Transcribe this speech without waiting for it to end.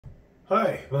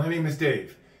Hi, my name is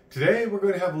Dave. Today we're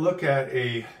going to have a look at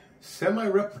a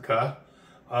semi-replica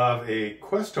of a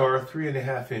Questar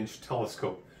 3.5-inch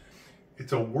telescope.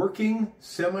 It's a working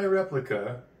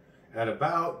semi-replica at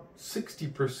about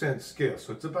 60% scale,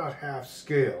 so it's about half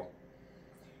scale.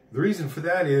 The reason for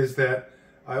that is that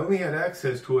I only had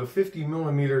access to a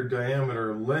 50mm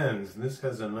diameter lens, and this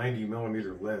has a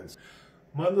 90mm lens.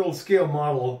 My little scale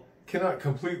model cannot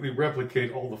completely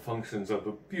replicate all the functions of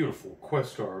a beautiful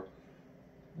Questar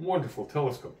wonderful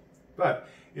telescope, but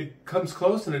it comes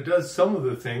close and it does some of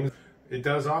the things. It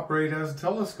does operate as a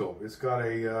telescope. It's got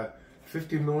a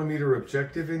 50mm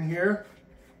objective in here.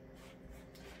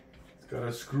 It's got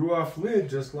a screw-off lid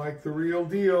just like the real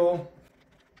deal.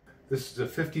 This is a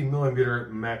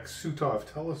 50mm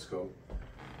Maksutov telescope.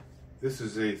 This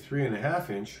is a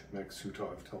 3.5-inch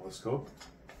Maksutov telescope.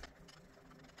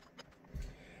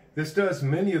 This does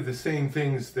many of the same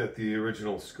things that the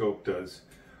original scope does.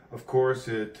 Of course,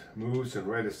 it moves in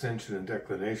right ascension and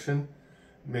declination.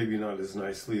 Maybe not as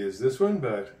nicely as this one,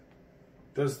 but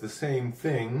does the same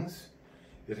things.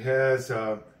 It has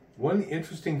one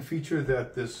interesting feature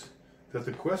that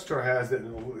the Questar has that a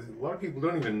lot of people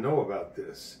don't even know about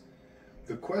this.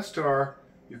 The Questar,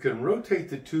 you can rotate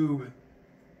the tube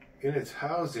in its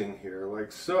housing here,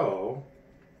 like so,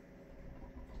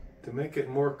 to make it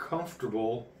more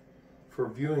comfortable for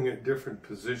viewing at different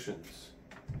positions.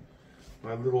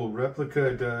 My little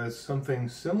replica does something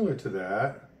similar to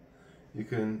that. You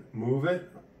can move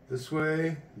it this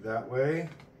way, that way,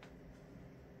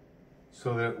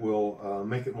 so that it will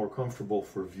make it more comfortable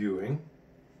for viewing.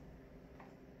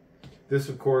 This,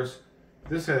 of course,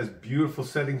 this has beautiful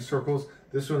setting circles.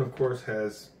 This one, of course,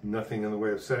 has nothing in the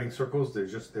way of setting circles. They're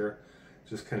just there,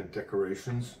 just kind of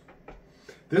decorations.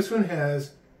 This one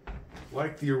has,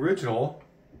 like the original,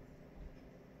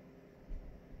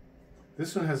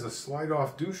 this one has a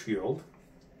slide-off dew shield,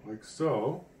 like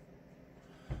so.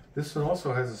 This one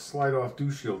also has a slide-off dew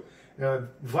shield. Now, I've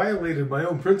violated my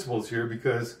own principles here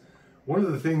because one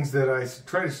of the things that I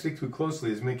try to stick to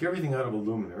closely is make everything out of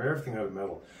aluminum, or everything out of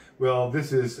metal. Well,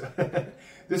 this is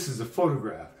this is a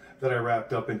photograph that I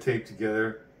wrapped up and taped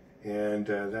together, and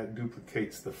that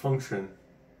duplicates the function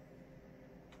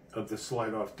of the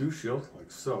slide-off dew shield,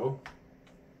 like so.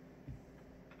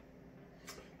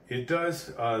 It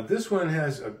does, this one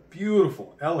has a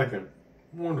beautiful, elegant,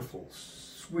 wonderful,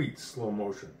 sweet slow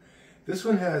motion. This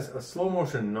one has a slow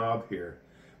motion knob here,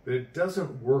 but it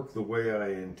doesn't work the way I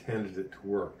intended it to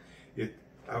work.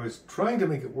 I was trying to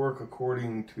make it work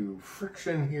according to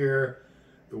friction here,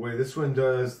 the way this one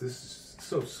does. This is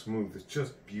so smooth, it's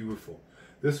just beautiful.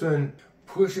 This one,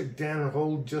 push it down and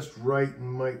hold just right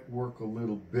and might work a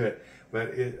little bit, but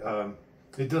it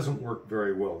doesn't work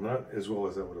very well, not as well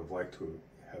as I would have liked to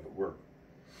have it work.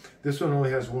 This one only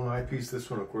has one eyepiece. This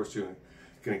one, of course, you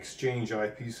can exchange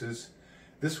eyepieces.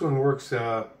 This one works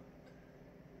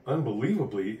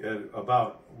unbelievably at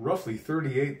about roughly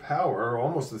 38 power,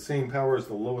 almost the same power as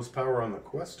the lowest power on the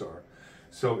Questar.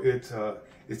 So it's a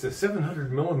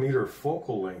 700mm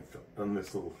focal length on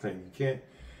this little thing. You can't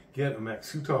get a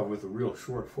Maksutov with a real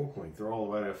short focal length. They're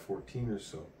all about f14 or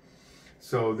so.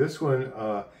 So this one,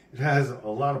 it has a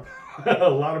lot of a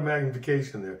lot of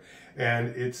magnification there, and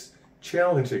it's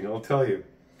challenging, I'll tell you.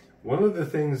 One of the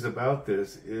things about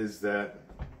this is that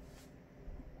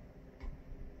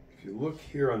if you look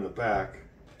here on the back,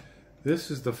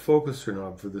 this is the focuser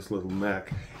knob for this little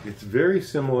Mac. It's very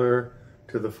similar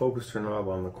to the focuser knob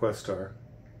on the Questar.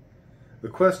 The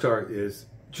Questar is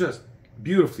just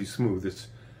beautifully smooth. It's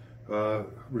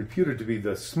reputed to be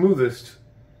the smoothest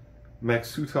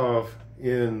Maksutov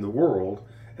in the world,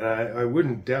 and I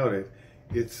wouldn't doubt it.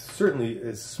 It's certainly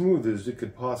as smooth as it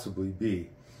could possibly be.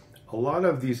 A lot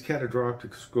of these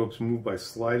catadioptric scopes move by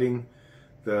sliding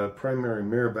the primary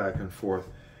mirror back and forth.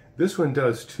 This one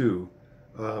does too,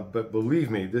 but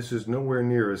believe me, this is nowhere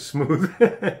near as smooth.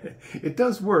 It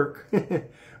does work,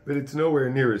 but it's nowhere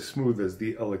near as smooth as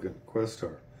the elegant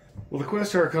Questar. Well, the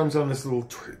Questar comes on this little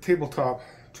tabletop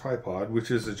tripod, which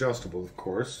is adjustable, of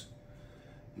course.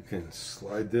 You can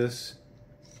slide this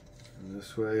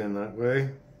this way and that way.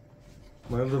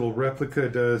 My little replica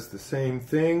does the same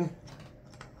thing.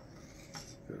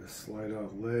 Got a slide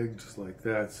out leg just like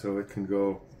that, so it can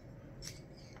go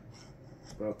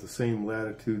about the same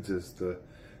latitudes as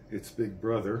its big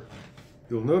brother.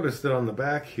 You'll notice that on the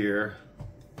back here,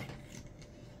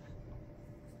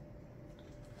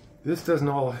 this doesn't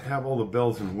have all the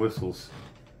bells and whistles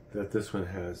that this one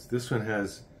has. This one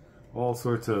has all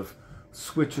sorts of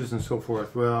switches and so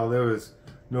forth. Well, there was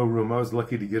no room. I was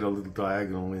lucky to get a little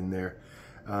diagonal in there.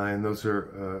 And those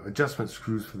are adjustment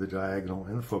screws for the diagonal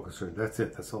and the focuser. That's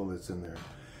it. That's all that's in there.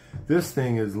 This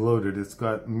thing is loaded. It's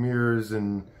got mirrors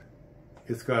and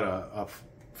it's got a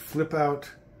flip out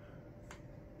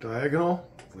diagonal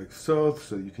like so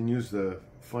you can use the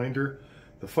finder.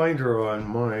 The finder on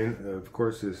mine, of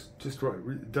course, is just right.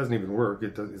 It doesn't even work.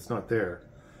 It's not there.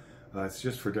 It's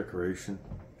just for decoration.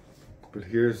 But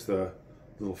here's the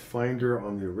little finder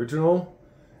on the original.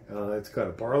 It's got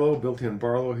a Barlow, built-in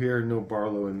Barlow here. No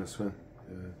Barlow in this one.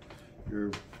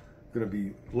 You're going to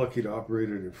be lucky to operate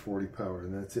it at 40 power,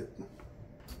 and that's it.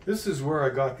 This is where I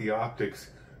got the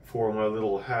optics for my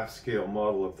little half-scale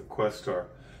model of the Questar.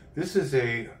 This is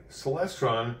a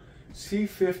Celestron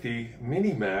C50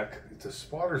 Mini Mac. It's a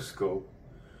spotter scope.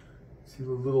 See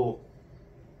the little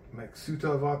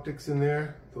Maksutov optics in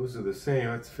there? Those are the same.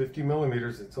 It's 50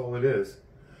 millimeters. That's all it is.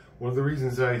 One of the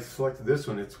reasons I selected this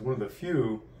one, it's one of the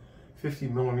few 50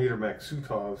 millimeter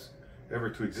Maksutovs ever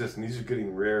to exist, and these are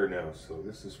getting rare now, so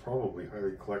this is probably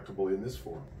highly collectible in this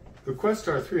form. The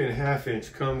Questar 3.5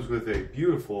 inch comes with a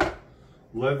beautiful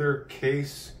leather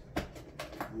case.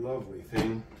 Lovely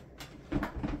thing.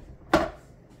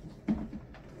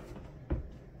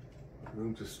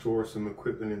 Room to store some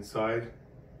equipment inside.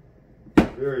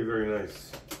 Very, very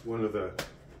nice. One of the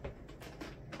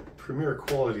premier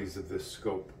qualities of this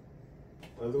scope.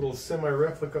 A little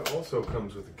semi-replica also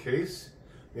comes with a case.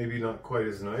 Maybe not quite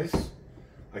as nice.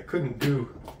 I couldn't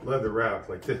do leather wrap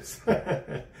like this.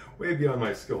 Way beyond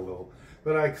my skill level.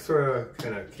 But I sort of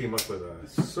kind of came up with a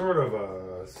sort of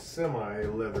a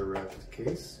semi-leather wrapped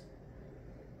case.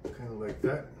 Kind of like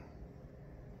that.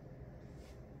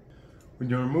 When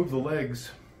you remove the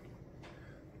legs,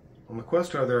 on the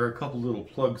Questar there are a couple little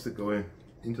plugs that go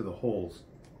into the holes.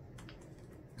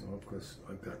 Well, of course,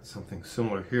 I've got something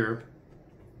similar here.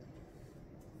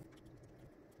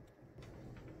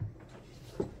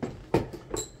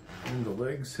 And the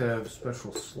legs have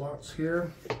special slots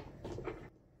here.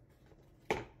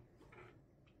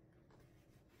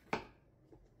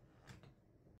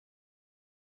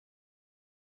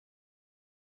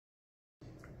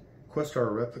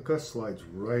 Questar replica slides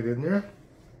right in there.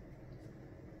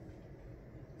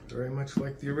 Very much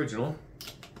like the original.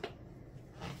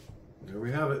 There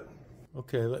we have it.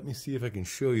 Okay, let me see if I can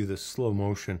show you this slow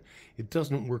motion. It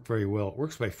doesn't work very well. It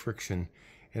works by friction,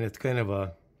 and it's kind of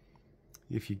a,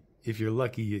 if you're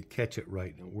lucky, you catch it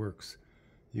right and it works.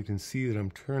 You can see that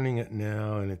I'm turning it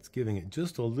now, and it's giving it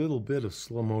just a little bit of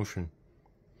slow motion.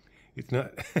 It's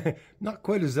not not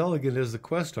quite as elegant as the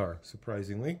Questar,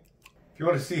 surprisingly. If you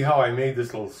want to see how I made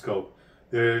this little scope,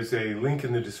 there's a link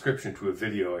in the description to a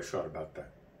video I shot about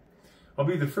that. I'll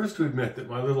be the first to admit that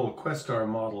my little Questar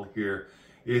model here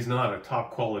is not a top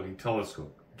quality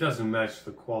telescope. It doesn't match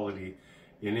the quality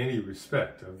in any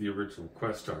respect of the original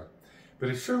Questar, but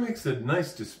it sure makes a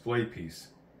nice display piece.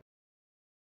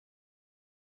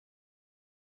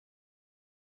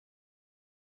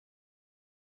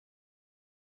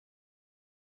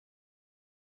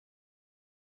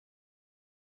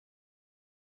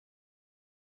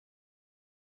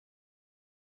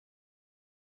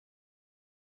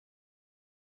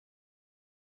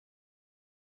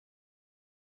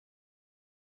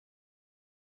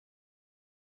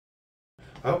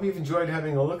 I hope you've enjoyed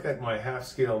having a look at my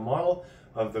half-scale model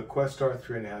of the Questar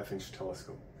 3.5 inch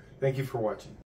telescope. Thank you for watching.